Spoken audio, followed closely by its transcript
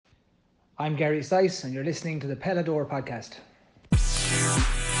I'm Gary Sice, and you're listening to the Pelador podcast.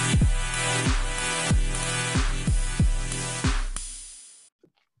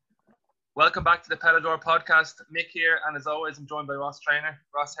 Welcome back to the Pelador podcast. Mick here, and as always, I'm joined by Ross Trainer.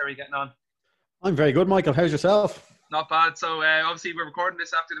 Ross, how are you getting on? I'm very good, Michael. How's yourself? Not bad. So, obviously, we're recording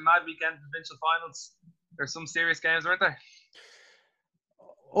this after the mad weekend provincial finals. There's some serious games, aren't there?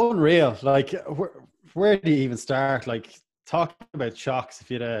 Unreal. Like, where do you even start? Like, talking about shocks. If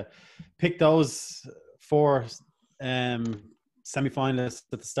you'd picked those four semi-finalists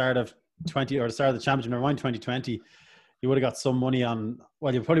at the start of the start of the championship, never mind 2020, you would have got some money on.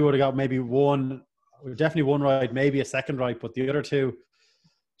 Well, you probably would have got maybe definitely one right, maybe a second right, but the other two,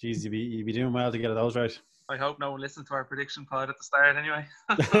 geez, you'd be doing well to get those right. I hope no one listened to our prediction pod at the start anyway.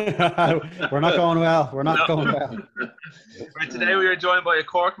 We're not going well. Going well. Right, today we are joined by a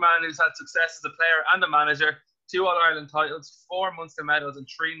Cork man who's had success as a player and a manager, 2 All-Ireland titles, 4 Munster medals and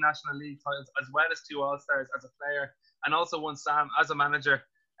 3 National League titles, as well as 2 All-Stars as a player, and also won Sam as a manager.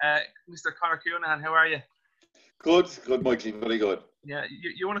 Mr. Conor Counihan, how are you? Good, Michael, very good. Yeah,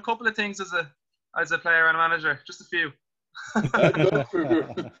 you won a couple of things as a player and a manager, just a few. Look,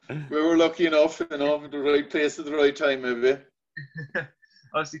 we were lucky enough, the right place at the right time, maybe.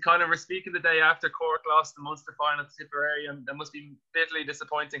 Obviously, Conor, we're speaking the day after Cork lost the Munster final to Tipperary, and that must be bitterly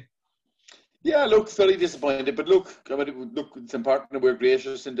disappointing. Yeah, look, very disappointed. But look, it's important that we're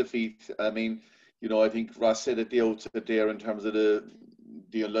gracious in defeat. I mean, I think Ross said at the outset there in terms of the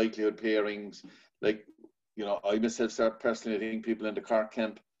unlikelihood pairings. Like, I myself personally, I think people in the Cork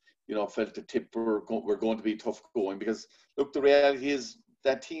camp, felt the Tip were going to be tough going, because look, the reality is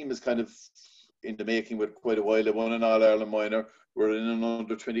that team is kind of in the making with quite a while. They won an All-Ireland minor. We're in an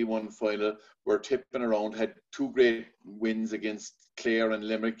under-21 final. We're tipping around, had 2 great wins against Clare and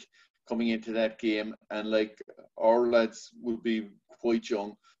Limerick coming into that game. And like, our lads would be quite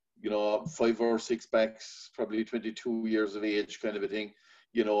young, 5 or 6 backs, probably 22 years of age kind of a thing,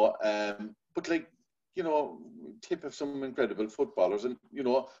 but like, Tip of some incredible footballers, and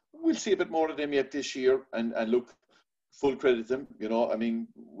we'll see a bit more of them yet this year. And look, full credit to them. I mean,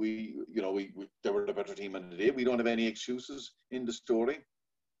 they were the better team on the day. We don't have any excuses in the story.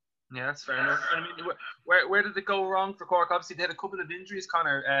 Yeah, that's fair enough. I mean, where did it go wrong for Cork? Obviously, they had a couple of injuries,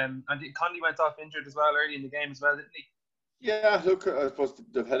 Conor, and Conley went off injured as well early in the game as well, didn't he? Yeah, look, I suppose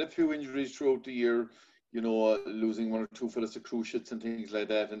they've had a few injuries throughout the year. Losing 1 or 2 fellas to cruciates and things like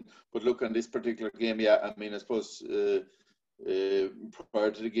that. But look, on this particular game, yeah, I mean, I suppose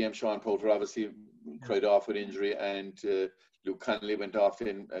prior to the game, Sean Poulter obviously cried off with injury, and Luke Connolly went off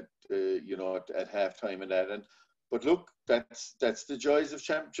in at half time and that. But look, that's the joys of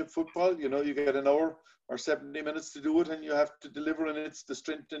championship football. You get an hour or 70 minutes to do it, and you have to deliver, and it's the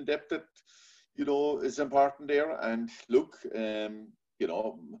strength and depth that is important there. And look,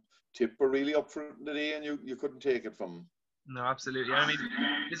 Tip were really up for it today, and you couldn't take it from them. No, absolutely. I mean,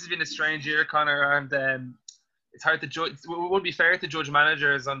 this has been a strange year, Conor, and it's hard to judge. It would be fair to judge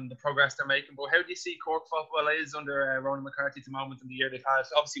managers on the progress they're making, but how do you see Cork football is under Ronan McCarthy at the moment in the year they've had?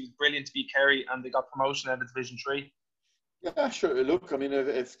 Obviously, it was brilliant to beat Kerry, and they got promotion out of Division 3. Yeah, sure. Look, I mean,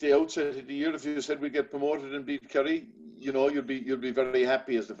 if the outset of the year, if you said we get promoted and beat Kerry, you'd be very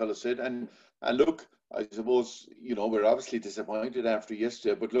happy, as the fellow said. And look, I suppose, we're obviously disappointed after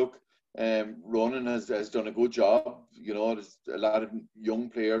yesterday, but look, Ronan has done a good job. There's a lot of young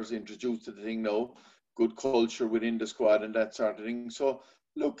players introduced to the thing now, good culture within the squad and that sort of thing. So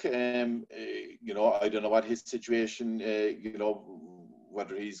look, I don't know what his situation,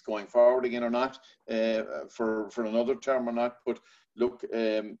 whether he's going forward again or not, for another term or not. But look,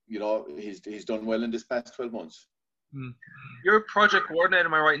 he's done well in this past 12 months. You're a project coordinator,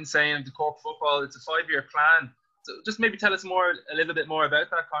 am I right in saying, the Cork football? It's a 5-year plan. So just maybe tell us a little bit more about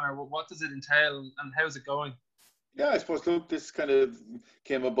that, Conor. What does it entail, and how's it going? Yeah, I suppose, look, this kind of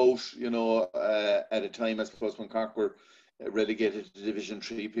came about, at a time, I suppose, when Cork were relegated to Division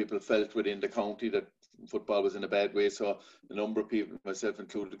 3. People felt within the county that football was in a bad way. So a number of people, myself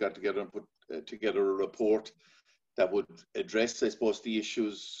included, got together and put together a report that would address, I suppose, the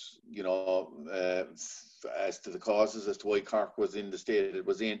issues, as to the causes, as to why Cork was in the state it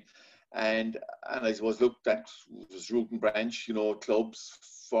was in. And I suppose, look, that was root and branch, clubs,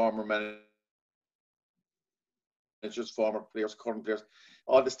 former managers, former players, current players,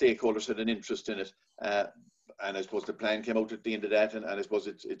 all the stakeholders had an interest in it. And I suppose the plan came out at the end of that, and I suppose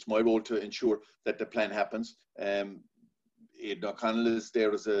it's my role to ensure that the plan happens. Aidan O'Connell is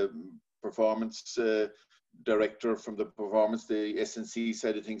there as a performance director from the performance, the S&C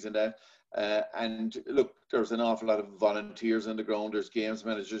side of things and that. And look, there's an awful lot of volunteers on the ground. There's games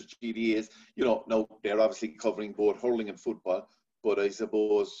managers, GDAs. Now they're obviously covering both hurling and football. But I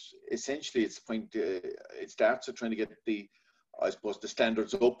suppose essentially it's point. It starts at trying to get the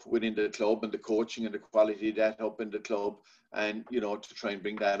standards up within the club and the coaching and the quality of that up in the club, and to try and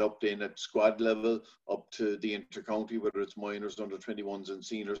bring that up then at squad level up to the inter-county, whether it's minors, under 21s and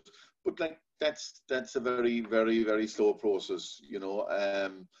seniors. But like that's a very, very, very slow process,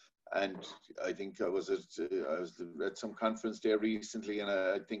 and I think I was at some conference there recently, and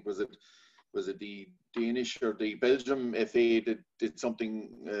I think was it the Danish or the Belgium FA that did something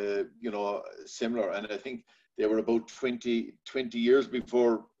similar, and I think they were about 20 years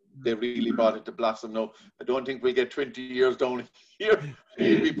before they really brought it to blossom. Now, I don't think we'll get 20 years down here.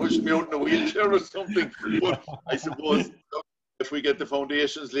 He'll be pushing me out in a wheelchair or something. But I suppose if we get the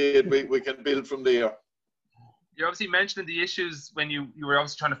foundations laid, we can build from there. You're obviously mentioning the issues when you were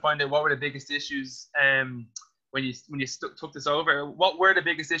obviously trying to find out what were the biggest issues when you took this over. What were the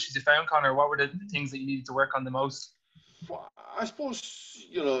biggest issues you found, Conor? What were the things that you needed to work on the most? Well, I suppose,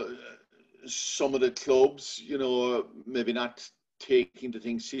 some of the clubs, maybe not taking the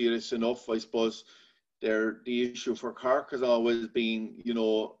thing serious enough. I suppose the issue for Cork has always been,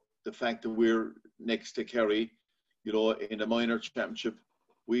 the fact that we're next to Kerry, in the minor championship.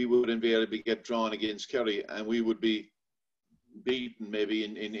 We would invariably get drawn against Kerry, and we would be beaten maybe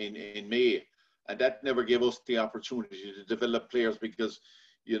in May. And that never gave us the opportunity to develop players because,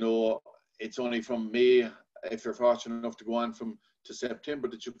 it's only from May, if you're fortunate enough to go on to September,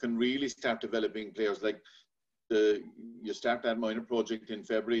 that you can really start developing players. Like you start that minor project in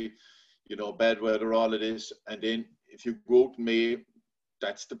February, bad weather, all of this. And then if you go out in May,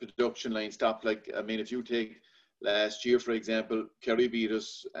 that's the production line stop. Like, I mean, if you take last year, for example, Kerry beat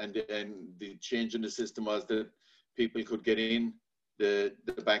us, and the change in the system was that people could get in the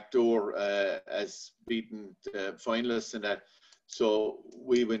back door as beaten finalists and that. So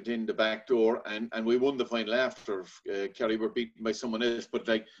we went in the back door and we won the final after. Kerry were beaten by someone else, but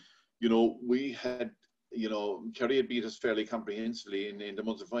we had, Kerry had beat us fairly comprehensively in the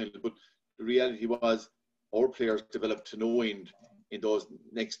months of final. But the reality was our players developed to no end in those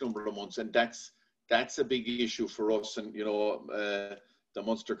next number of months, and that's a big issue for us. And the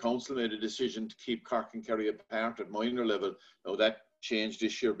Munster Council made a decision to keep Cork and Kerry apart at minor level. Now that changed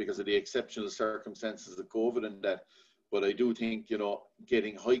this year because of the exceptional circumstances of COVID and that. But I do think,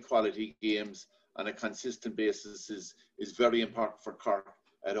 getting high quality games on a consistent basis is very important for Cork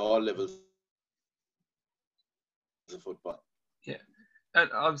at all levels of football. Yeah.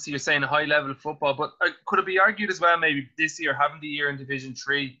 And obviously you're saying high level football, but could it be argued as well, maybe this year, having the year in Division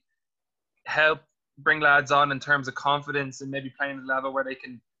 3 help bring lads on in terms of confidence and maybe playing at a level where they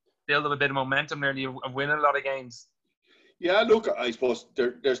can build up a bit of momentum nearly of winning a lot of games? Yeah, look, I suppose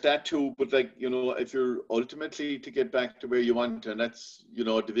there's that too, but if you're ultimately to get back to where you want, and that's,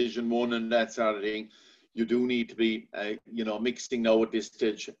 Division 1 and that sort of thing, you do need to be, mixing now at this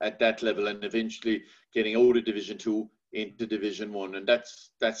stage at that level and eventually getting out of Division 2 into Division 1. And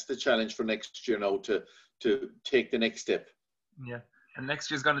that's the challenge for next year now to take the next step. Yeah, and next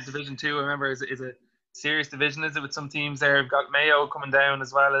year's gone to Division 2, I remember, is a serious division, is it, with some teams there? We've got Mayo coming down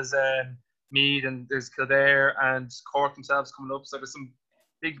as well as Meath, and there's Kildare and Cork themselves coming up. So there's some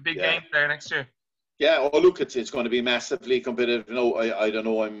big games there next year. Yeah, look, it's going to be massively competitive. I don't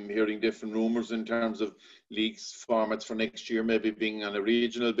know. I'm hearing different rumours in terms of leagues formats for next year, maybe being on a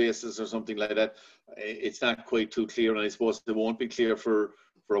regional basis or something like that. It's not quite too clear, and I suppose it won't be clear for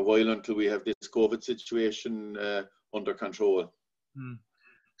a while until we have this COVID situation under control.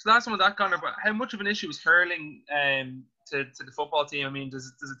 So last one with that, Conor, but how much of an issue is hurling to the football team? I mean, does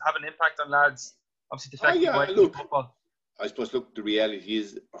it have an impact on lads? Obviously, the football. I suppose, look, the reality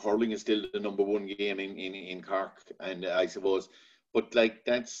is hurling is still the number one game in Cork, and I suppose, but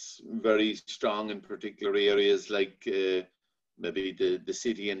that's very strong in particular areas like maybe the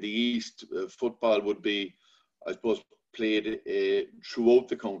city and the east. Football would be, I suppose, played throughout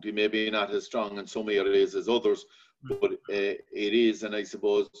the county, maybe not as strong in some areas as others, but it is. And I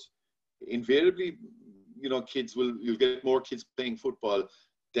suppose invariably, you'll get more kids playing football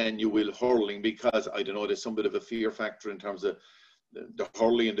than you will hurling, because I don't know, there's some bit of a fear factor in terms of the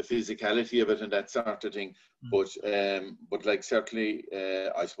hurling and the physicality of it and that sort of thing. But certainly,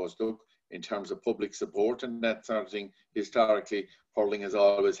 I suppose, look, in terms of public support and that sort of thing, historically, hurling has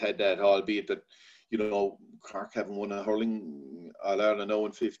always had that, albeit that, Cork haven't won a hurling All-Ireland now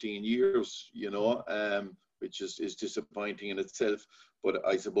in 15 years, which is disappointing in itself. But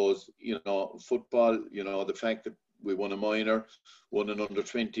I suppose, football, the fact that we won a minor, won an under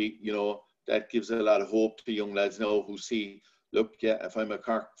 20, that gives a lot of hope to young lads now who see, look, if I'm a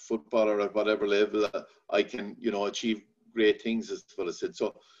Cork footballer at whatever level, I can, achieve great things, as well as said.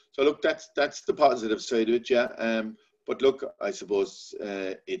 So look, that's the positive side of it, yeah. But look, I suppose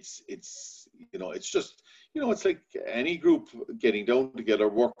it's just, it's like any group getting down together,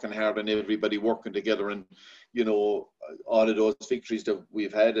 working hard, and everybody working together. And all of those victories that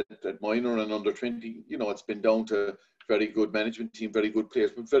we've had at minor and under 20, it's been down to very good management team, very good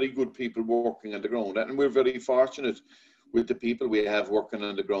players, but very good people working on the ground. And we're very fortunate with the people we have working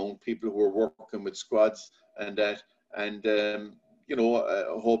on the ground, people who are working with squads and that. And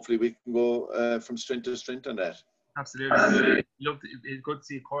hopefully we can go from strength to strength on that. Absolutely. It's good to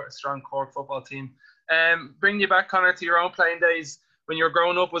see a strong Cork football team. Bring you back, Conor, to your own playing days. When you were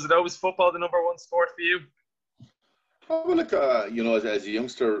growing up, was it always football the number one sport for you? Well, look, as a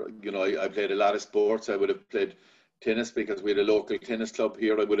youngster, I played a lot of sports. I would have played tennis because we had a local tennis club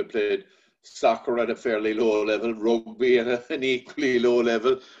here. I would have played soccer at a fairly low level, rugby at an equally low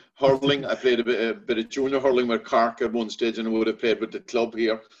level, hurling. I played a bit of junior hurling with Cork at one stage, and I would have played with the club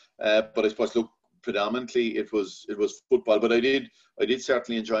here. But I suppose, look, predominantly it was football. But I did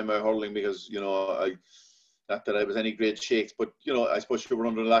certainly enjoy my hurling because not that I was any great shakes, but I suppose you were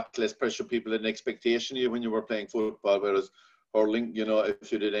under a lot less pressure. People had an expectation of you when you were playing football, whereas hurling,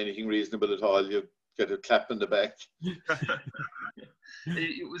 if you did anything reasonable at all, you get a clap in the back.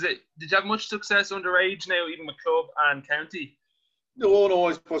 Did you have much success underage now, even with club and county? No.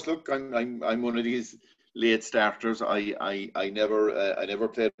 I suppose, look, I'm one of these late starters. I never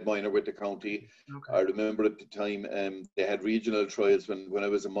played minor with the county. Okay. I remember at the time they had regional trials when I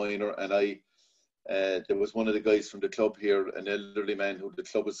was a minor, and there was one of the guys from the club here, an elderly man who the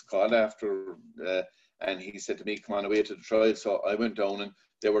club was called after, and he said to me, "Come on away to the trial." So I went down, and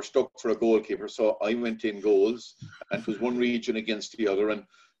they were stuck for a goalkeeper. So I went in goals, and it was one region against the other. And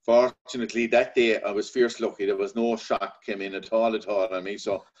fortunately, that day I was fierce lucky. There was no shot came in at all on me.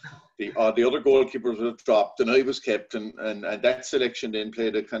 So the other goalkeepers were dropped, and I was kept. And that selection then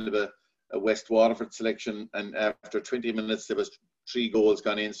played a kind of a West Waterford selection. And after 20 minutes, there was 3 goals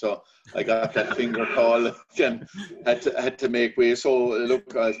gone in, so I got that finger call and had to make way. So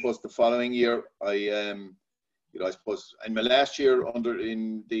look, I suppose the following year, I suppose in my last year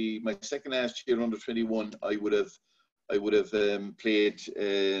my second last year under 21, I would have played.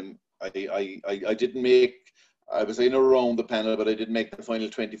 I didn't make. I was in around the panel, but I didn't make the final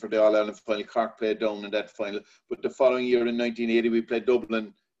 20 for the All Ireland final. Cork played down in that final, but the following year in 1980, we played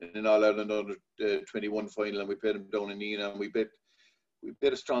Dublin in an All Ireland under 21 final, and we played them down in Nina, and we played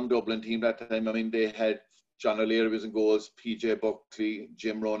a strong Dublin team that time. I mean, they had John O'Leary was in goals, PJ Buckley,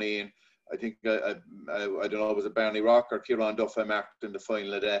 Jim Ronayne. I think, I don't know, was it Barney Rock or Kieran Duffy marked in the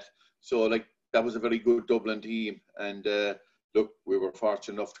final of that. So, that was a very good Dublin team. And, look, we were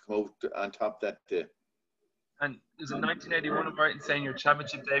fortunate enough to come out on top that day. And it was in 1981, I'm right in saying your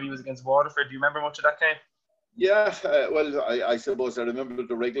championship debut was against Waterford. Do you remember much of that game? Yeah, well, I suppose I remember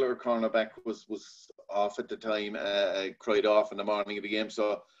the regular cornerback was off at the time. I cried off in the morning of the game,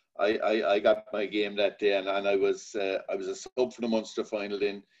 so I got my game that day, and I was a sub for the Munster final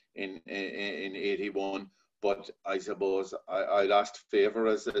in 81. But I suppose I lost favour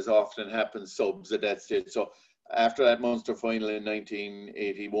as often happens subs at that stage. So after that Munster final in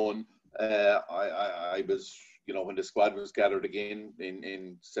 1981, I was, when the squad was gathered again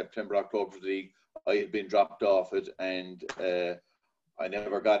in September, October for the league, I had been dropped off it, and I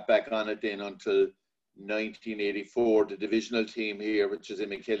never got back on it then until 1984. The divisional team here, which is in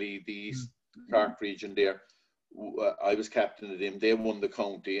McKelly, the East Cork region there, I was captain of them. They won the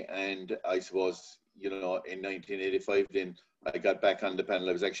county, and I suppose, in 1985 then I got back on the panel.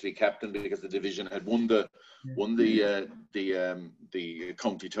 I was actually captain because the division had won the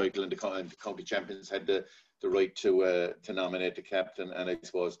county title, and the county champions had the right to nominate the captain. And I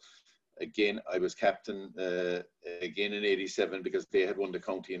suppose, again, I was captain again in 87 because they had won the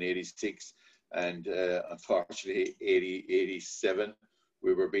county in 86, and unfortunately 87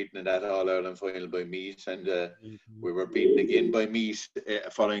 we were beaten in that All Ireland final by Meath, and we were beaten again by Meath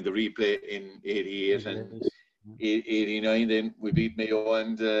following the replay in 88 and 89. Then we beat Mayo,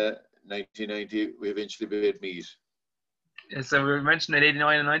 and 1990 we eventually beat Meath. Yeah, so we mentioned at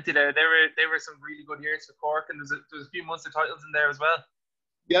 89 and 90 there. They were some really good years for Cork, and there was a few months of titles in there as well.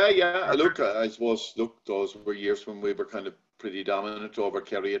 Yeah. Look, I suppose, those were years when we were kind of pretty dominant over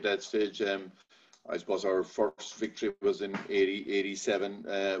Kerry at that stage. I suppose our first victory was in 87.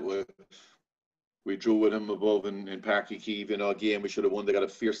 We drew with them above in Páirc Uí Chaoimh. Again, we should have won. They got a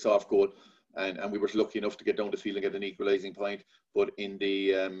fierce soft goal, and we were lucky enough to get down the field and get an equalising point. But in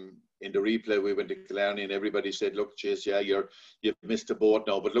the replay, we went to Killarney, and everybody said, "Look, Chase, yeah, you've missed the boat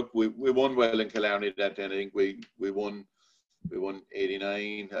now." But look, we won well in Killarney that day. I think we won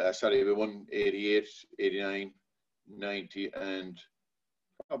 89. We won 88, 89, 90, and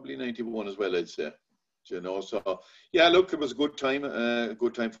probably 91 as well, I'd say. you know. So yeah, look, it was a good time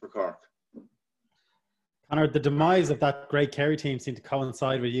for Cork. Conor, the demise of that great Kerry team seemed to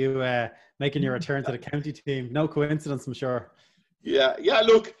coincide with you making your return to the county team. No coincidence, I'm sure. Yeah,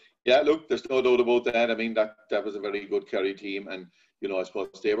 look, there's no doubt about that. I mean, that was a very good Kerry team, and you know, I suppose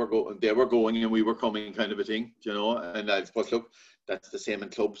they were going, and we were coming, kind of a thing, you know. And I suppose, look, that's the same in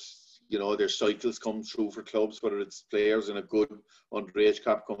clubs. You know, there's cycles come through for clubs, whether it's players in a good underage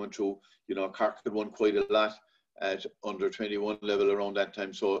cap coming through. You know, Cork had won quite a lot at under 21 level around that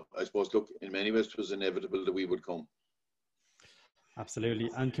time. So I suppose, look, in many ways, it was inevitable that we would come. Absolutely.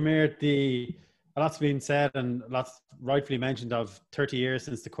 And come here, a lot's been said and lots rightfully mentioned of 30 years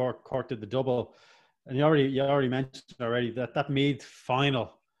since the Cork did the double. And you already mentioned that Meath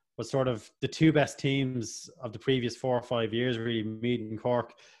final was sort of the two best teams of the previous 4 or 5 years, really, Meath and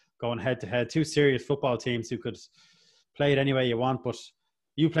Cork going head to head. Two serious football teams who could play it any way you want. But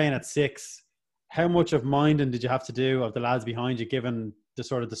you playing at 6, how much of minding did you have to do of the lads behind you, given the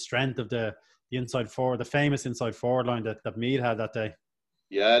sort of the strength of the inside forward, the famous inside forward line that Meath had that day?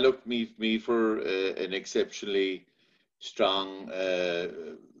 Yeah, look, Meath were an exceptionally strong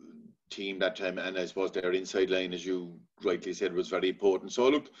team that time, and I suppose their inside line, as you rightly said, was very important. So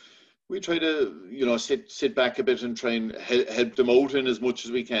look, we try to, you know, sit back a bit and try and help them out in as much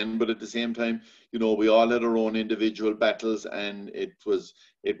as we can, but at the same time, you know, we all had our own individual battles, and it was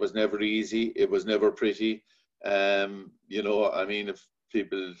never easy, it was never pretty. You know, I mean, if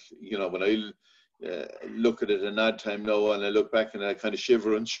people, you know, when I look at it in that time now, and I look back and I kind of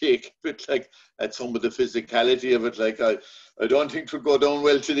shiver and shake a bit, like, at some of the physicality of it. Like, I don't think it would go down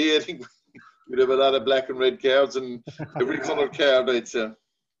well today. I think we'd have a lot of black and red cards, and every colour card, I'd say.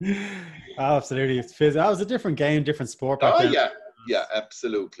 Oh, absolutely. That was a different game, different sport back then. Yeah,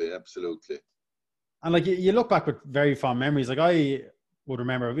 absolutely. And like you look back with very fond memories. Like I would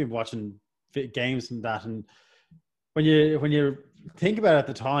remember, I've been watching games from that, and when you think about it at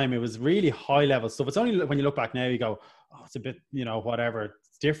the time, it was really high level stuff. It's only when you look back now, you go, oh, it's a bit, you know, whatever,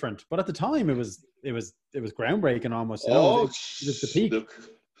 it's different. But at the time, it was groundbreaking almost. You know, it was the peak. Look,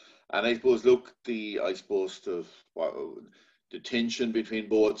 and I suppose, look, the tension between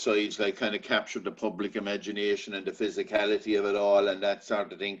both sides, like, kind of captured the public imagination and the physicality of it all and that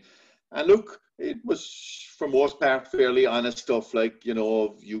sort of thing. And look, it was for most part fairly honest stuff, like, you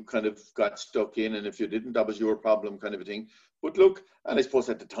know, you kind of got stuck in, and if you didn't, that was your problem, kind of a thing. But look, and I suppose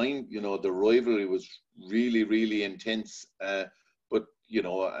at the time, you know, the rivalry was really, really intense. But, you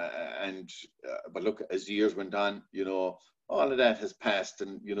know, but look, as years went on, you know, all of that has passed,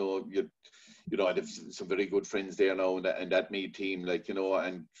 and, you know, I have some very good friends there now, and that Meath team, like, you know,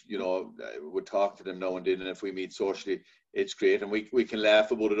 and, you know, I would talk to them now and then, and if we meet socially, it's great, and we can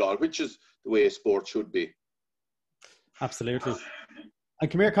laugh about it all, which is the way sport should be. Absolutely. And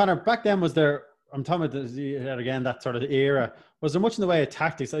come here, Conor, back then, was there, I'm talking about again, that sort of era, was there much in the way of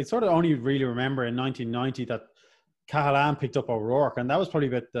tactics? I sort of only really remember in 1990 that Counihan picked up O'Rourke, and that was probably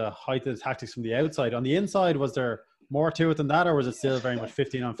about the height of the tactics from the outside. On the inside, was there more to it than that, or was it still very much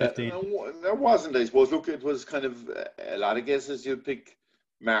 15 on 15? There wasn't, I suppose. Look, it was kind of a lot of guesses. You'd pick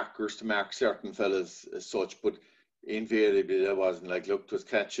markers to mark certain fellas as such, but invariably there wasn't. Like, look, just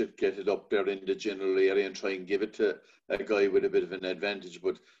catch it, get it up there in the general area and try and give it to a guy with a bit of an advantage,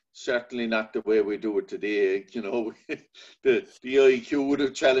 but certainly not the way we do it today. You know, the IQ would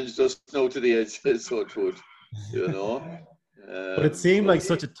have challenged us now today, so it would, you know. But it seemed like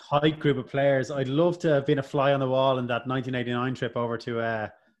such a tight group of players. I'd love to have been a fly on the wall in that 1989 trip over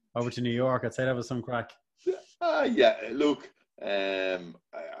to New York. I'd say that was some crack. Yeah, look, I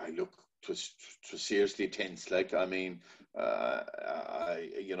look, it was seriously tense. Like, I mean, I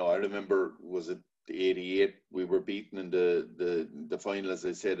remember, was it 88? We were beaten in the final, as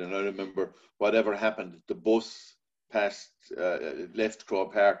I said, and I remember whatever happened, the bus passed, left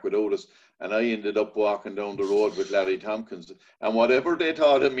Croke Park without us, and I ended up walking down the road with Larry Tompkins, and whatever they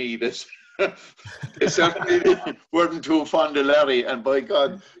thought of me, they certainly weren't too fond of Larry. And by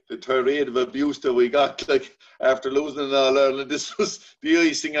God, the tirade of abuse that we got, like, after losing in All Ireland, this was the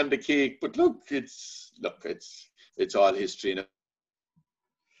icing on the cake. But look, it's all history now.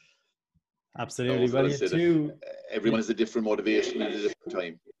 Absolutely. Well, everyone has a different motivation at a different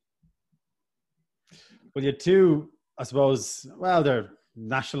time. Well, you had two, I suppose, well, they're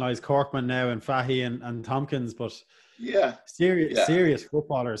nationalised Corkmen now, and Fahy and Tompkins, but serious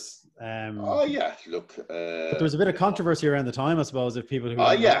footballers. Look. But there was a bit of controversy around the time, I suppose, of people who.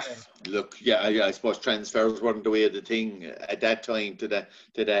 I suppose transfers weren't the way of the thing at that time to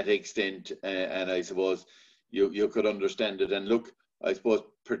that extent, and I suppose you could understand it. And look, I suppose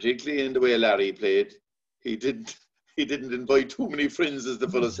particularly in the way Larry played, he didn't invite too many friends, as the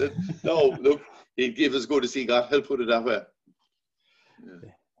fellow said. No, look, he'd give as good as he got. I'll put it that way.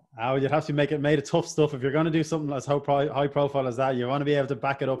 Yeah. You'd have to make it made it tough stuff if you're going to do something as high profile as that. You want to be able to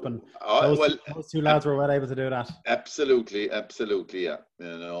back it up, and those two lads were well able to do that. Absolutely, yeah.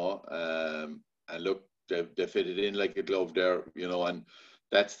 And look, they fitted in like a glove there, and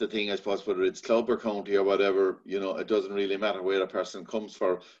that's the thing, I suppose, whether it's club or county or whatever, it doesn't really matter where a person comes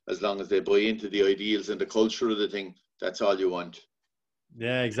from, as long as they buy into the ideals and the culture of the thing. That's all you want.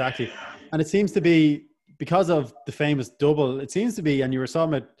 Yeah, exactly. And it seems to be, because of the famous double, it seems to be, and you were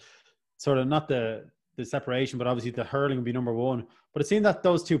talking about sort of not the separation, but obviously the hurling would be number one. But it seemed that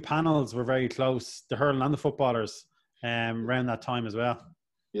those two panels were very close, the hurling and the footballers, around that time as well.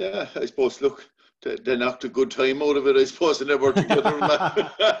 Yeah, I suppose, look, they knocked a good time out of it, I suppose, and they were together.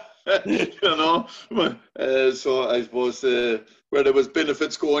 So I suppose where there was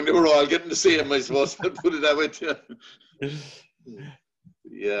benefits going, they were all getting the same, I suppose. I'll put it that way to you.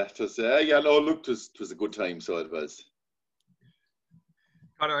 Yeah, it was, look, it was a good time, so it was.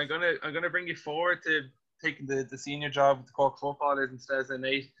 Conor, I'm gonna bring you forward to taking the senior job with the Cork footballers in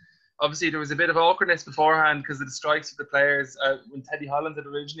 2008. Obviously, there was a bit of awkwardness beforehand because of the strikes with the players when Teddy Holland had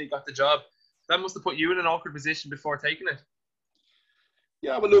originally got the job. That must have put you in an awkward position before taking it.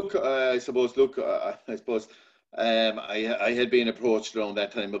 Yeah, but look, I suppose I had been approached around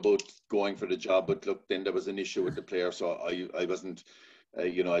that time about going for the job, but look, then there was an issue with the player, so I wasn't.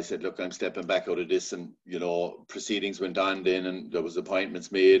 I said, look, I'm stepping back out of this, and proceedings went on then, and there was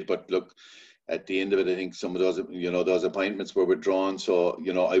appointments made. But look, at the end of it, I think some of those, those appointments were withdrawn. So,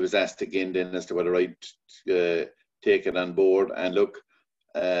 I was asked again then as to whether I'd take it on board. And look,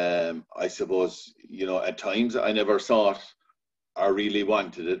 I suppose, at times I never thought I really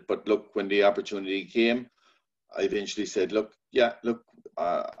wanted it. But look, when the opportunity came, I eventually said, I'll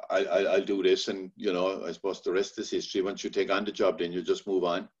do this. And, I suppose the rest is history. Once you take on the job, then you just move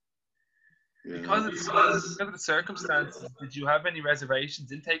on. Because of the circumstances, did you have any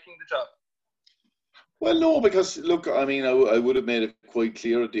reservations in taking the job? Well, no, because look, I mean, I would have made it quite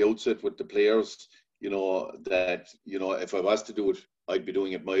clear at the outset with the players, that, if I was to do it, I'd be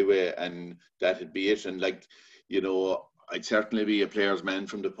doing it my way, and that'd be it. And I'd certainly be a player's man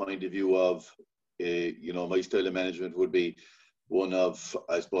from the point of view of, my style of management would be one of,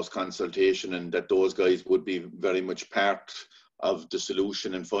 I suppose, consultation, and that those guys would be very much part of the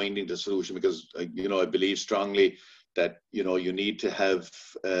solution and finding the solution, because, I believe strongly that, you need to have,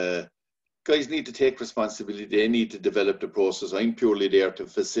 guys need to take responsibility. They need to develop the process. I'm purely there to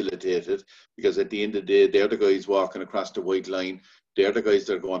facilitate it, because at the end of the day, they're the guys walking across the white line. They're the guys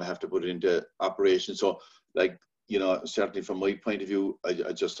that are going to have to put it into operation. So, certainly from my point of view,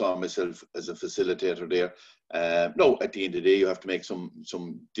 I just saw myself as a facilitator there. No, at the end of the day, you have to make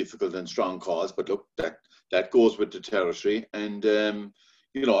some difficult and strong calls. But look, that goes with the territory. And,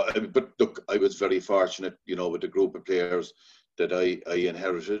 but look, I was very fortunate, with the group of players that I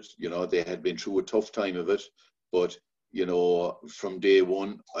inherited. They had been through a tough time of it, but from day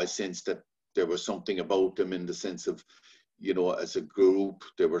one I sensed that there was something about them, in the sense of, as a group,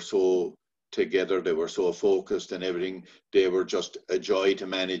 they were so together, they were so focused and everything. They were just a joy to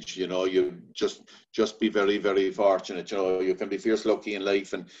manage. You just be very, very fortunate. You can be fierce lucky in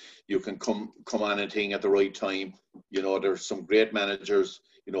life, and you can come on a thing at the right time. There's some great managers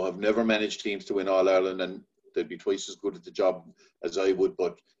have never managed teams to win All Ireland, and they'd be twice as good at the job as I would,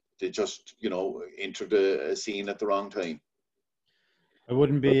 but they just, entered a scene at the wrong time. I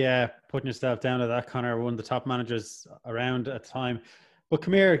wouldn't be putting yourself down to that, Conor, one of the top managers around at the time. But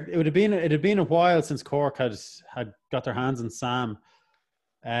come here, it had been a while since Cork had got their hands on Sam.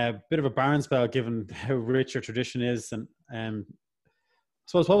 Bit of a barn spell, given how rich your tradition is. And I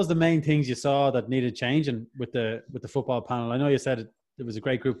suppose, what was the main things you saw that needed changing with the football panel? I know you said it was a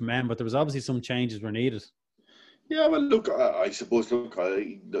great group of men, but there was obviously some changes were needed. Yeah, well, look, I suppose,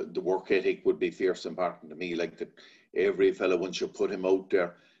 the work ethic would be fierce important to me. Like, that every fella, once you put him out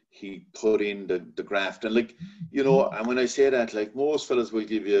there, he put in the graft. And and when I say that, most fellas will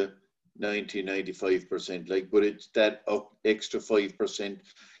give you 90-95%, but it's that extra 5%,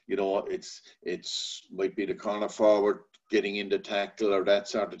 it's might be the corner forward getting into tackle, or that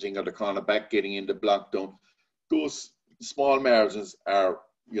sort of thing, or the corner back getting into block down. Those small margins are,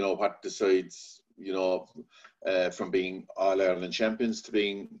 what decides, from being All Ireland champions to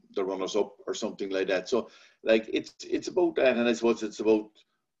being the runners up or something like that. So, it's about that, and I suppose it's about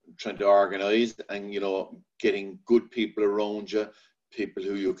trying to organise and, getting good people around you, people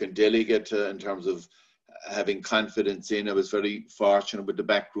who you can delegate to in terms of having confidence in. I was very fortunate with the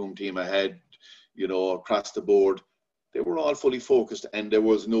backroom team I had, across the board. They were all fully focused, and there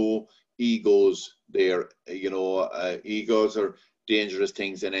was no egos there. Egos are dangerous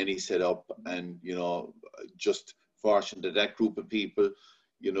things in any setup. And, you know, just fortunate that group of people,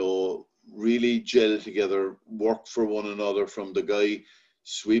 you know, really gel together, work for one another, from the guy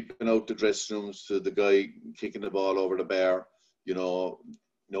sweeping out the dressing rooms to the guy kicking the ball over the bar. You know,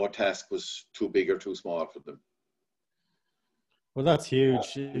 no task was too big or too small for them. Well, that's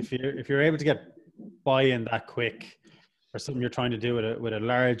huge. If you're able to get buy-in that quick for something you're trying to do with a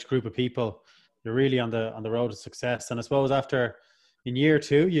large group of people, you're really on the road to success. And I suppose after in year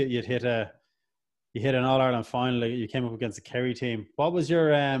 2, you hit an All-Ireland final. You came up against the Kerry team. What was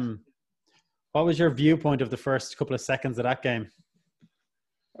your viewpoint of the first couple of seconds of that game?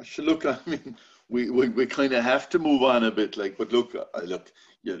 Look, I mean, we kind of have to move on a bit, like, but look,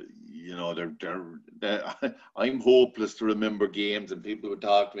 you know, they're I'm hopeless to remember games, and people would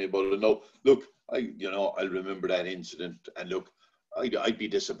talk to me about it. No, look, I'll remember that incident, and look, I'd be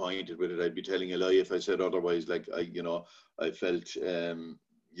disappointed with it. I'd be telling a lie if I said otherwise. Like, I felt, you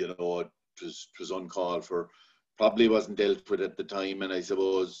know, it was uncalled for. Probably wasn't dealt with at the time, and I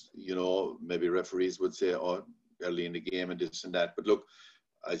suppose, you know, maybe referees would say, oh, early in the game and this and that. But look,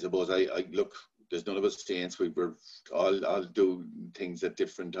 I suppose I look, there's none of us saints. We were all do things at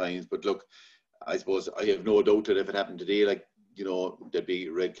different times. But look, I suppose I have no doubt that if it happened today, like, you know, there'd be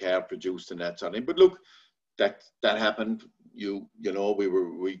red card produced and that sort of thing. But look, that happened. You know,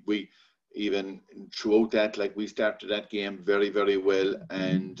 we even throughout that, like, we started that game very, very well,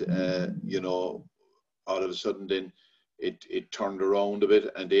 and you know, all of a sudden then it turned around a bit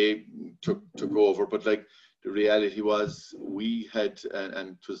and they took over. But like, the reality was, we had, and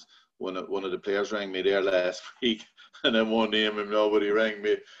it was one of the players rang me there last week, and I won't name him now, but he rang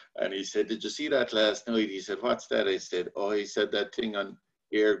me and he said, "Did you see that last night?" He said, "What's that?" I said, "Oh," he said, "that thing on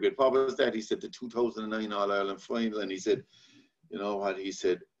air grid." "What was that?" He said, "The 2009 All-Ireland final." And he said, "You know what?" He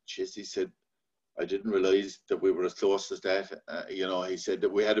said, "Jeez," he said, "I didn't realise that we were as close as that." You know, he said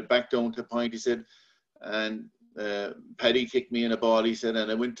that we had it back down to a point, he said, and Paddy kicked me in a ball, he said,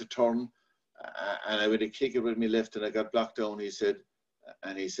 and I went to turn, and I went to kick it with me left, and I got blocked down, he said,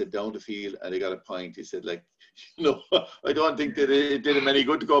 and he said, down the field, and I got a point. He said, like, you know, I don't think that it did him any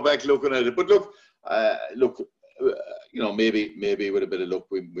good to go back looking at it. But look, you know, maybe with a bit of luck,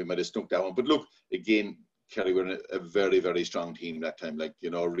 we might have snuck that one. But look, again, Kerry were a very, very strong team that time, like, you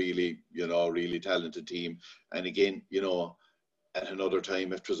know, really talented team. And again, you know, at another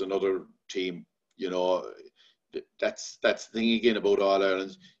time, if it was another team, you know, that's the thing again about All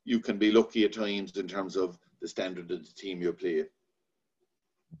Ireland. You can be lucky at times in terms of the standard of the team you play.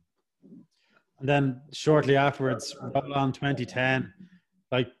 And then shortly afterwards, roll on 2010.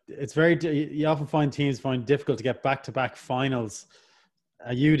 Like, it's you often find teams find difficult to get back-to-back finals.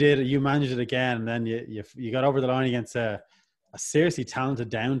 You managed it again, and then you got over the line against a seriously talented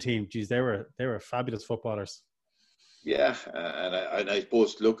Down team. Geez, they were fabulous footballers. Yeah, and I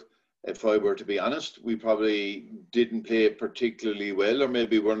suppose, look, if I were to be honest, we probably didn't play particularly well, or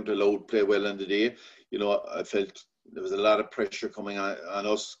maybe weren't allowed to play well on the day. You know, I felt there was a lot of pressure coming on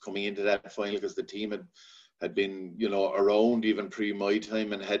us coming into that final, because the team had been, you know, around even pre my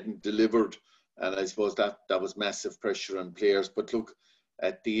time and hadn't delivered. And I suppose that was massive pressure on players. But look,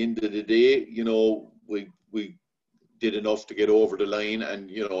 at the end of the day, you know, we did enough to get over the line.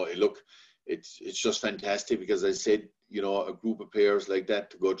 And, you know, look, it's just fantastic, because I said, you know, a group of players like that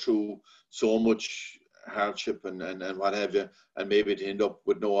to go through so much hardship and what have you, and maybe to end up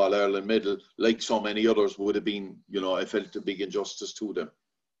with no All-Ireland medal, like so many others would have been, you know, I felt a big injustice to them.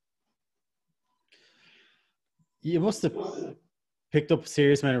 You must have picked up a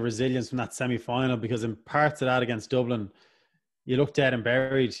serious amount of resilience from that semi-final, because in parts of that against Dublin, you looked dead and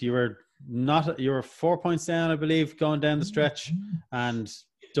buried. You were 4 points down, I believe, going down the stretch, and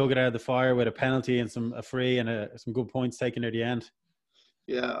dug it out of the fire with a penalty and a free and some good points taken at the end.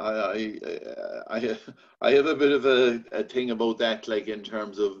 Yeah, I have a bit of a thing about that, like, in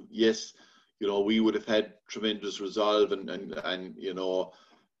terms of, yes, you know, we would have had tremendous resolve and you know,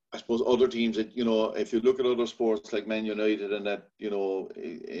 I suppose other teams that, you know, if you look at other sports like Man United and that, you know,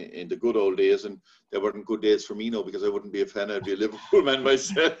 in the good old days, and they weren't good days for me now, because I wouldn't be a fan. I'd be a Liverpool man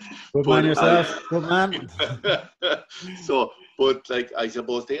myself. Good man yourself. Good man. So, but like, I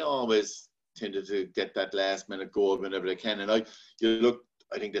suppose they always tended to get that last minute goal whenever they can. And I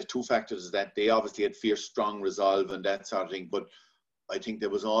think there's two factors: that they obviously had fierce, strong resolve and that sort of thing. But I think there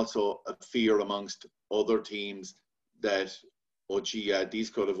was also a fear amongst other teams that, oh gee, yeah, these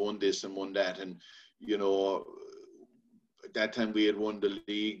could have won this and won that. And, you know, at that time we had won the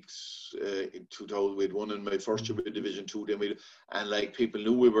leagues in 2000. We'd won in my first year with Division 2. Then and like, people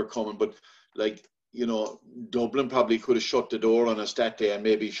knew we were coming, but like, you know, Dublin probably could have shut the door on us that day, and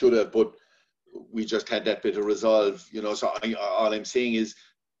maybe should have. But we just had that bit of resolve, you know. So all I'm saying is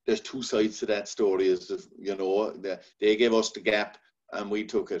there's two sides to that story. Is, you know, they gave us the gap and we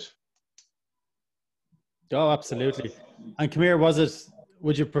took it. Oh, absolutely. And come here,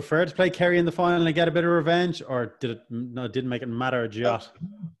 would you prefer to play Kerry in the final and get a bit of revenge, or didn't make it matter a jot?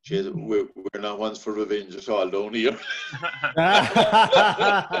 Jeez, we're not ones for revenge at all, don't we?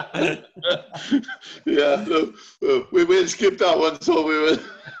 Yeah, look, we will skip that one, so we will.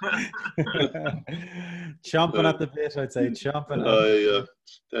 Chomping at the bit, I'd say. Chomping. Yeah,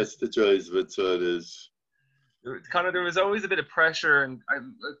 that's the choice of it, so it is. Conor, there was always a bit of pressure and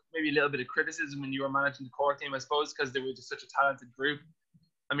maybe a little bit of criticism when you were managing the Cork team, I suppose, because they were just such a talented group.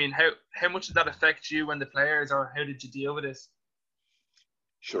 I mean, how much did that affect you and the players, or how did you deal with it?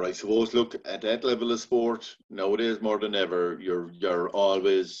 Sure, I suppose, look, at that level of sport, nowadays more than ever, you're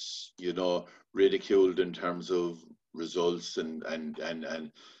always, you know, ridiculed in terms of results, and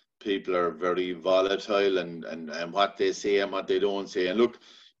people are very volatile and what they say and what they don't say. And look,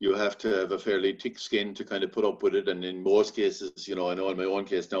 you have to have a fairly thick skin to kind of put up with it. And in most cases, you know, I know in my own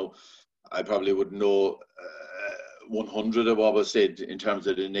case now, I probably wouldn't know 100 of what was said in terms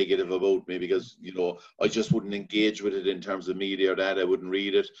of the negative about me, because, you know, I just wouldn't engage with it in terms of media or that. I wouldn't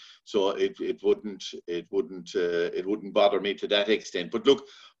read it, so it wouldn't bother me to that extent. But look,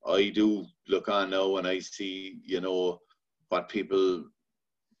 I do look on now and I see, you know, what people,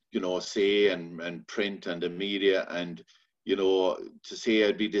 you know, say and print and the media, and, you know, to say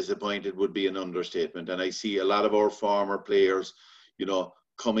I'd be disappointed would be an understatement. And I see a lot of our former players, you know,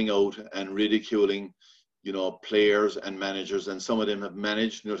 coming out and ridiculing, you know, players and managers, and some of them have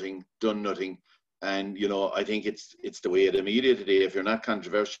managed nothing, done nothing. And, you know, I think it's the way of the media today. If you're not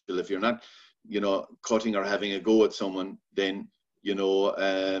controversial, if you're not, you know, cutting or having a go at someone, then, you know,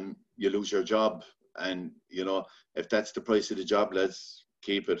 you lose your job. And, you know, if that's the price of the job, let's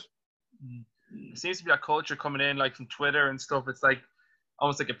keep it. There seems to be a culture coming in, like from Twitter and stuff. It's like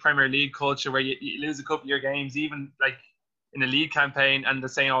almost like a Premier League culture where you lose a couple of your games, even like in a league campaign, and they're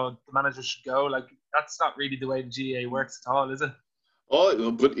saying, oh, the manager should go. Like, that's not really the way the GA works at all, is it?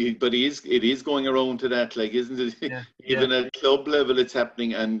 Oh, but it is going around to that, like, isn't it? Yeah, Even at club level, it's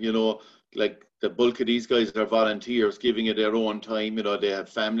happening. And, you know, like, the bulk of these guys are volunteers, giving it their own time. You know, they have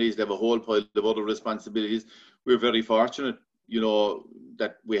families, they have a whole pile of other responsibilities. We're very fortunate, you know,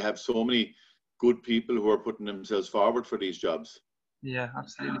 that we have so many good people who are putting themselves forward for these jobs. Yeah,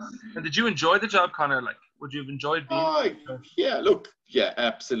 absolutely. And did you enjoy the job, Conor? Like, would you have enjoyed being? Yeah, look, yeah,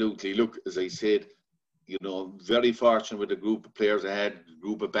 absolutely. Look, as I said, you know, very fortunate with the group of players I had,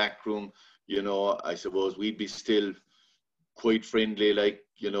 group of backroom. You know, I suppose we'd be still quite friendly. Like,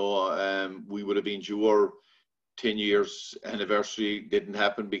 you know, we would have been due our 10 years anniversary. Didn't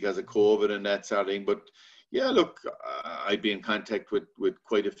happen because of COVID and that sort of thing. But yeah, look, I'd be in contact with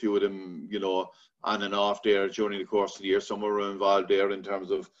quite a few of them, you know, on and off there during the course of the year. Some were involved there in terms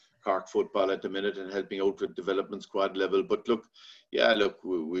of Cork football at the minute and helping out with development squad level. But look, yeah, look,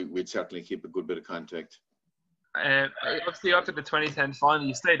 we'd certainly keep a good bit of contact. Obviously, after the 2010 final,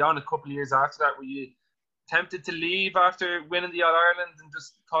 you stayed on a couple of years after that. Were you tempted to leave after winning the All-Ireland and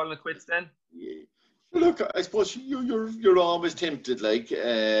just calling it quits then? Yeah. Look, I suppose you're always tempted, like,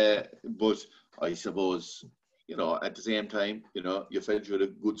 but I suppose, you know, at the same time, you know, you felt you had a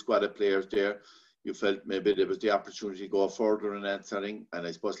good squad of players there. You felt maybe there was the opportunity to go further in that setting. And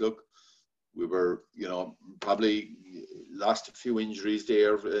I suppose, look, we were, you know, probably lost a few injuries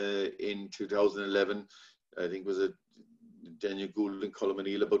there in 2011. I think it was a Daniel Gould and Colin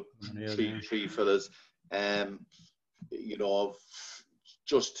O'Neill, about three fellas. You know,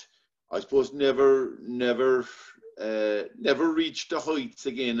 just, I suppose, never reached the heights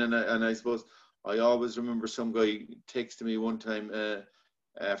again. And I suppose I always remember some guy texted me one time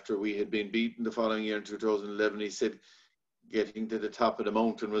after we had been beaten the following year in 2011. He said, getting to the top of the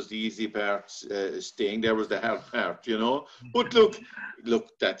mountain was the easy part, staying there was the hard part, you know. But look,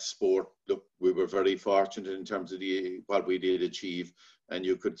 that's sport. Look, we were very fortunate in terms of what we did achieve, and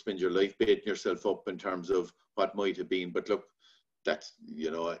you could spend your life beating yourself up in terms of what might have been. But look, that's,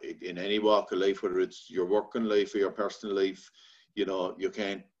 you know, in any walk of life, whether it's your working life or your personal life, you know, you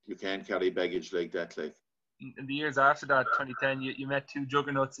can't carry baggage like that. Like, in the years after that, 2010, you met two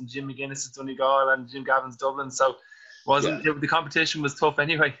juggernauts in Jim McGuinness's Donegal and Jim Gavin's Dublin. So the competition was tough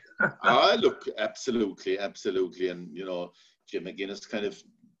anyway. Look, absolutely. And, you know, Jim McGuinness kind of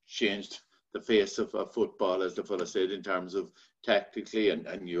changed the face of football, as the fella said, in terms of tactically,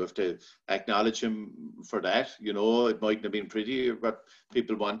 and you have to acknowledge him for that. You know, it mightn't have been pretty what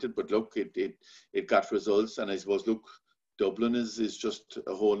people wanted, but look, it got results. And I suppose, look, Dublin is just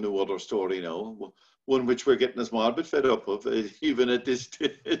a whole new other story now. One which we're getting a small bit fed up of, even at this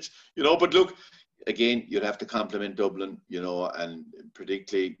stage, But look, again, you'd have to compliment Dublin, and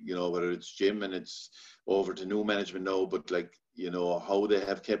particularly, whether it's Jim and it's over to new management now, but how they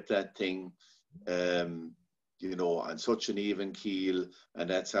have kept that thing, on such an even keel and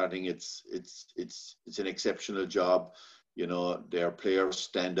that sort of thing. It's an exceptional job. Their players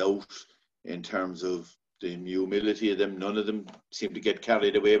stand out in terms of the humility of them. None of them seem to get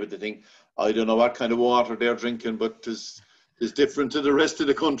carried away with the thing. I don't know what kind of water they're drinking, but it's different to the rest of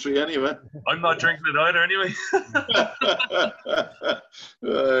the country anyway. I'm not drinking it either anyway.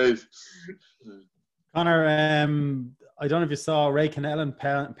 Right. Conor, I don't know if you saw Ray Connellan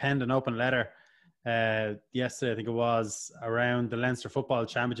penned an open letter yesterday, I think it was, around the Leinster Football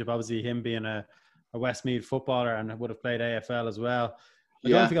Championship. Obviously, him being a Westmeath footballer and would have played AFL as well. I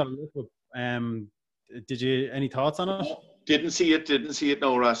don't know if you got a look up. Did you any thoughts on it? Didn't see it.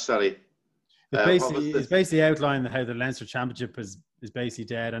 No, Ross. Sorry. It's basically outlined how the Leinster Championship is basically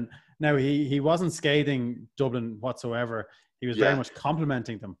dead. And now he wasn't scathing Dublin whatsoever. He was very much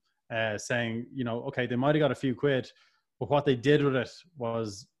complimenting them, saying, okay, they might have got a few quid, but what they did with it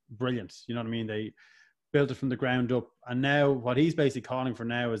was brilliant. You know what I mean? They built it from the ground up. And now what he's basically calling for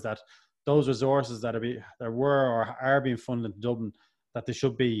now is that those resources that were or are being funded in Dublin, that they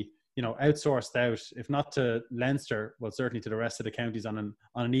should be, outsourced out, if not to Leinster, well, certainly to the rest of the counties on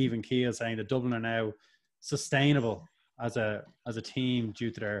an even keel, saying that Dublin are now sustainable as a team due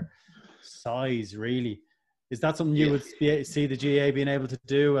to their size, really. Is that something you would see the GAA being able to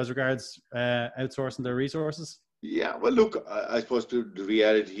do as regards outsourcing their resources? Yeah, well, look, I suppose the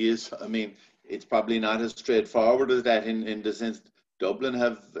reality is, it's probably not as straightforward as that in the sense Dublin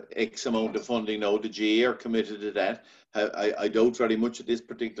have X amount of funding now. The GAA are committed to that. I doubt very much at this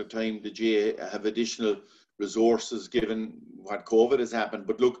particular time the GAA have additional resources given what COVID has happened.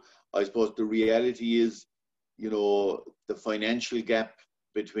 But look, I suppose the reality is, the financial gap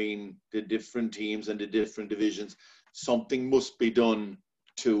between the different teams and the different divisions, something must be done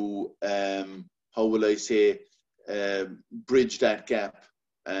to, how will I say, bridge that gap.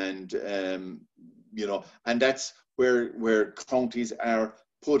 And, and that's where counties are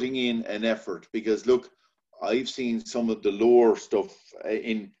putting in an effort, because look, I've seen some of the lower stuff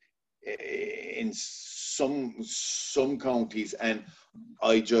in some counties, and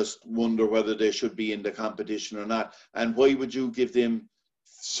I just wonder whether they should be in the competition or not. And why would you give them,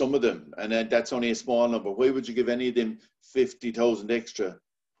 some of them, and that's only a small number, why would you give any of them 50,000 extra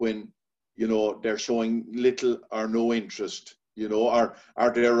when they're showing little or no interest? Are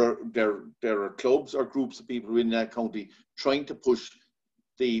there are clubs or groups of people in that county trying to push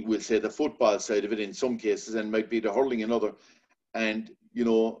we'll say the football side of it in some cases, and might be the hurling in other, and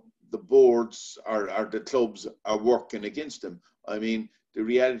the boards or the clubs are working against them. The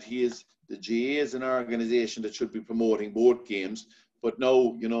reality is the GAA is an organisation that should be promoting both games, but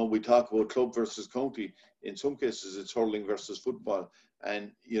now we talk about club versus county. In some cases it's hurling versus football,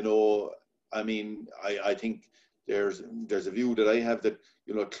 and I think there's a view that I have that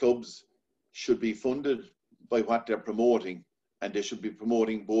clubs should be funded by what they're promoting, and they should be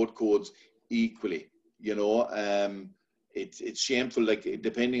promoting both codes equally. It's shameful,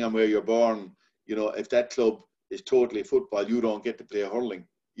 depending on where you're born, if that club is totally football, you don't get to play hurling.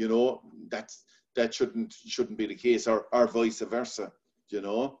 That shouldn't be the case, or vice versa.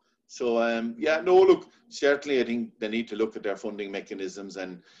 So look, certainly I think they need to look at their funding mechanisms,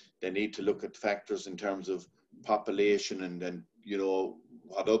 and they need to look at factors in terms of population and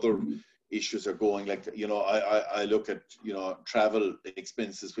what other issues are going. I look at travel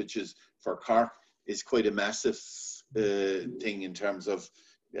expenses, which is for Cork is quite a massive thing in terms of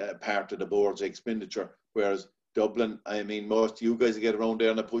part of the board's expenditure, whereas Dublin, most of you guys get around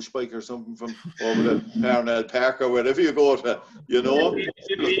there on a push bike or something from over to Parnell Park or wherever you go to,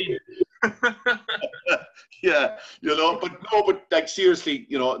 yeah, but seriously,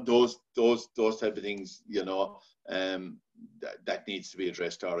 those type of things, that needs to be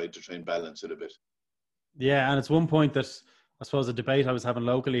addressed, all right, to try and balance it a bit. Yeah, and it's one point that I suppose a debate I was having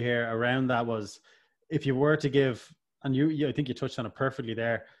locally here around that was, if you were to give, and you I think you touched on it perfectly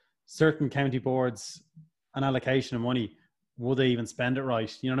there, certain county boards an allocation of money, would they even spend it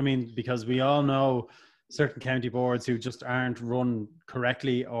right? You know what I mean? Because we all know certain county boards who just aren't run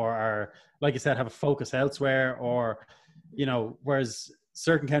correctly, or are, like you said, have a focus elsewhere, or whereas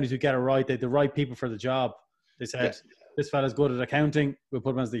certain counties who get it right, they're the right people for the job. They said, this fella's good at accounting, we'll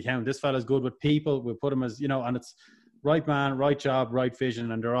put him as the accountant. This fella's good with people, we'll put him as, and it's right man, right job, right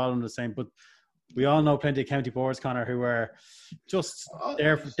vision, and they're all under the same. But we all know plenty of county boards, Conor, who are just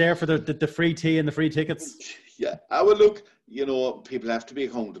there for the free tea and the free tickets. Yeah, I would look. People have to be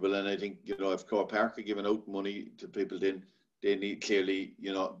accountable, and I think if Cork Park are giving out money to people, then they need clearly,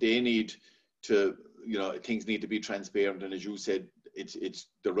 they need to, things need to be transparent, and as you said, it's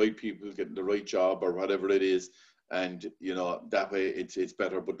the right people getting the right job or whatever it is, and that way it's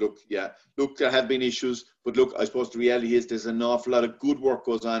better. But look, there have been issues, but look, I suppose the reality is there's an awful lot of good work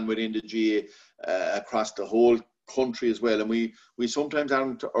goes on within the GA across the whole country as well, and we sometimes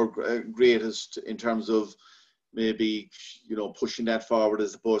aren't our greatest in terms of maybe pushing that forward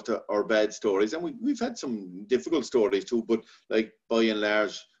as opposed to our bad stories, and we've had some difficult stories too, but like by and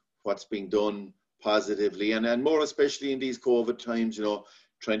large what's being done positively, and more especially in these COVID times,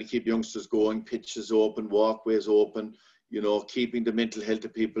 trying to keep youngsters going, pitches open, walkways open, keeping the mental health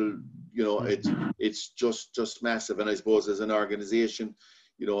of people, it's just massive. And I suppose as an organisation,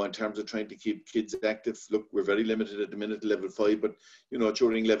 in terms of trying to keep kids active, look, we're very limited at the minute, level 5, but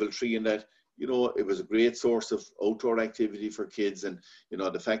during level 3 and that, it was a great source of outdoor activity for kids, and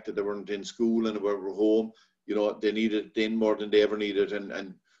the fact that they weren't in school and they were home, they needed it then more than they ever needed,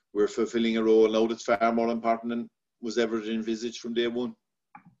 and we're fulfilling a role now that's far more important than was ever envisaged from day one.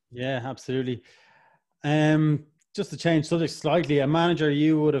 Yeah, absolutely. Just to change subject slightly, a manager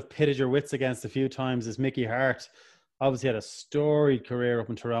you would have pitted your wits against a few times is Mickey Hart. Obviously had a storied career up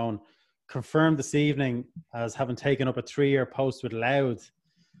in Tyrone. Confirmed this evening as having taken up a 3-year post with Louth.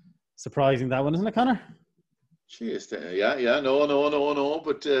 Surprising that one, isn't it, Conor? Jeez, no.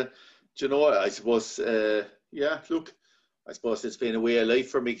 But I suppose, look, I suppose it's been a way of life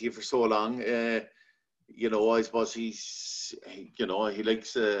for Mickey for so long. I suppose he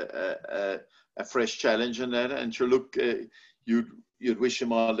likes a fresh challenge and that. And sure, look, you'd wish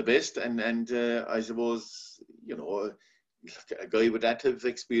him all the best. And I suppose, a guy with that type of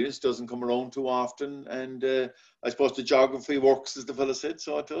experience doesn't come around too often. And I suppose the geography works, as the fella said,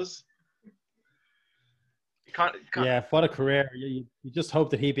 so it does. Yeah, what a career. You just hope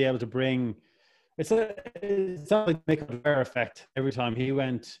that he'd be able to bring... It's not like Mick had a rare effect. Every time he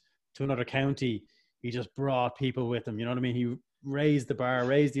went to another county, he just brought people with him. You know what I mean? He raised the bar,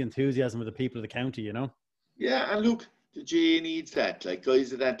 raised the enthusiasm of the people of the county, Yeah, and look, the GA needs that. Like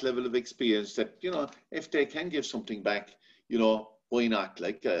guys at that level of experience that, if they can give something back, why not?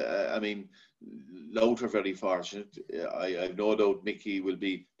 Like, I mean, Louth are very fortunate. I've no doubt Mickey will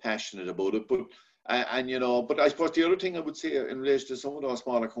be passionate about it, but but I suppose the other thing I would say in relation to some of those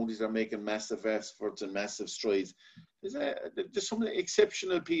smaller counties that are making massive efforts and massive strides is there's some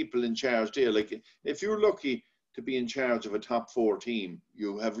exceptional people in charge there. Like, if you're lucky to be in charge of a top 4 team,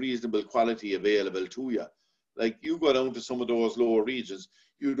 you have reasonable quality available to you. Like, you go down to some of those lower regions,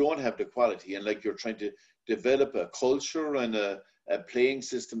 you don't have the quality, and like you're trying to develop a culture and a playing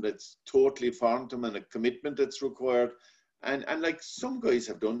system that's totally foreign to them and a commitment that's required. And like some guys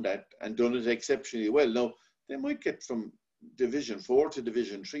have done that and done it exceptionally well. Now, they might get from Division 4 to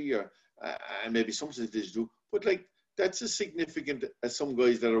Division 3 or and maybe some to Division 2, but like that's as significant as some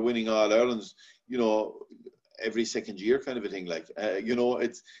guys that are winning All Irelands, every second year kind of a thing. Like,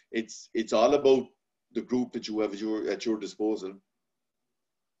 it's all about the group that you have at your disposal.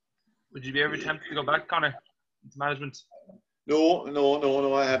 Would you be ever tempted to go back, Conor, into management? No.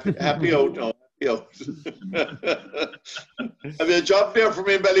 Happy out now. Have you a job there for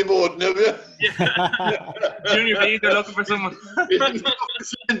me in Ballyboden, have you? Yeah. Junior B, they're looking for someone.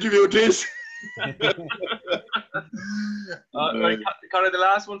 Interview this. Right, Conor, the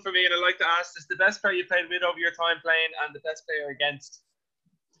last one for me, and I'd like to ask this: the best player you played with over your time playing, and the best player against?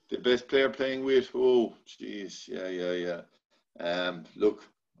 The best player playing with? Oh, jeez, yeah. Look,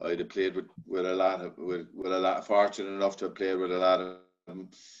 I'd have played with a lot, fortunate enough to have played with a lot of them.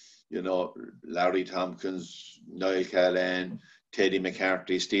 Larry Tompkins, Niall Callahan, Teddy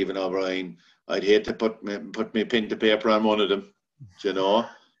McCarthy, Stephen O'Brien. I'd hate to put me pen to paper on one of them, Sweet.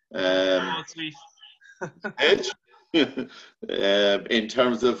 In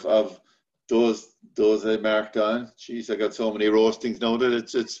terms of those I marked on, jeez, I got so many roastings now that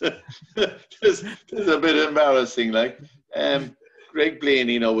it's it's a bit embarrassing. Like, Greg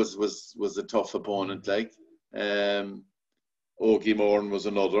Blaney, was a tough opponent. Like, Ogie Moran was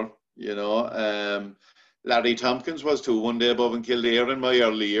another. Larry Tompkins was too, one day above in Kildare in my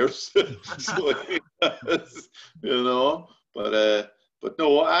early years. So, but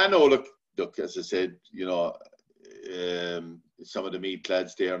no, I know. Look, as I said, some of the meat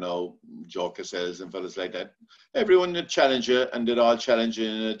lads there now, Joe Cassells and fellas like that. Everyone that challenge you, and they'd all challenge you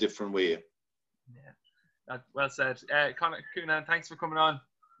in a different way. Yeah, well said. Conor, Counihan, thanks for coming on.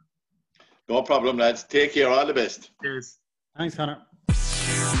 No problem, lads. Take care. All the best. Cheers. Thanks, Conor.